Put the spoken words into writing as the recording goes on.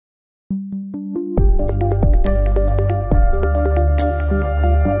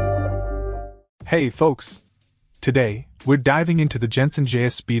Hey folks! Today, we're diving into the Jensen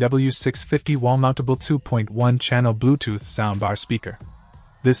JSBW-650 Wall-Mountable 2.1 channel Bluetooth soundbar speaker.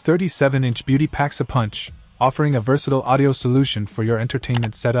 This 37-inch beauty packs a punch, offering a versatile audio solution for your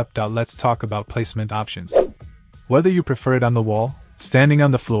entertainment setup. Let's talk about placement options. Whether you prefer it on the wall, standing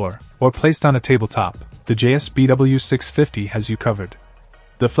on the floor, or placed on a tabletop, the JSBW-650 has you covered.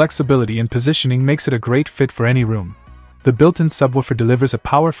 The flexibility in positioning makes it a great fit for any room. The built-in subwoofer delivers a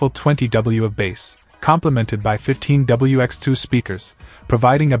powerful 20 W of bass, complemented by 15 WX2 speakers,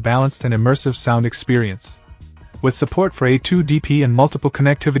 providing a balanced and immersive sound experience. With support for A2DP and multiple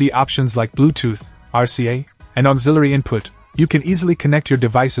connectivity options like Bluetooth, RCA, and auxiliary input, you can easily connect your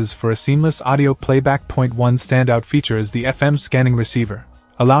devices for a seamless audio playback. One standout feature is the FM scanning receiver,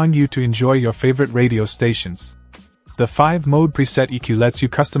 allowing you to enjoy your favorite radio stations. The 5-mode preset EQ lets you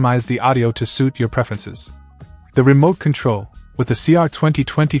customize the audio to suit your preferences. The remote control, with the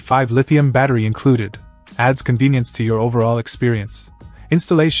CR2025 lithium battery included, adds convenience to your overall experience.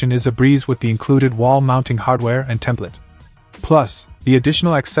 Installation is a breeze with the included wall mounting hardware and template. Plus, the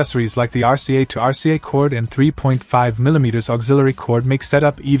additional accessories like the RCA to RCA cord and 3.5mm auxiliary cord make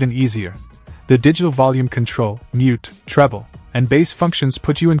setup even easier. The digital volume control, mute, treble, and bass functions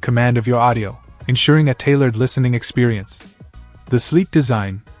put you in command of your audio, ensuring a tailored listening experience. The sleek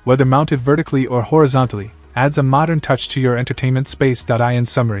design, whether mounted vertically or horizontally, adds a modern touch to your entertainment space. In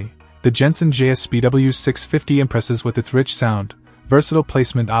summary, the Jensen JSBW-650 impresses with its rich sound, versatile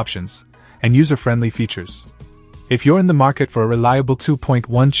placement options, and user-friendly features. If you're in the market for a reliable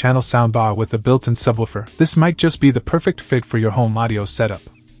 2.1 channel soundbar with a built-in subwoofer, this might just be the perfect fit for your home audio setup.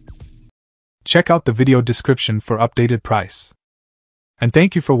 Check out the video description for updated price. And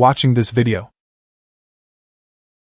thank you for watching this video.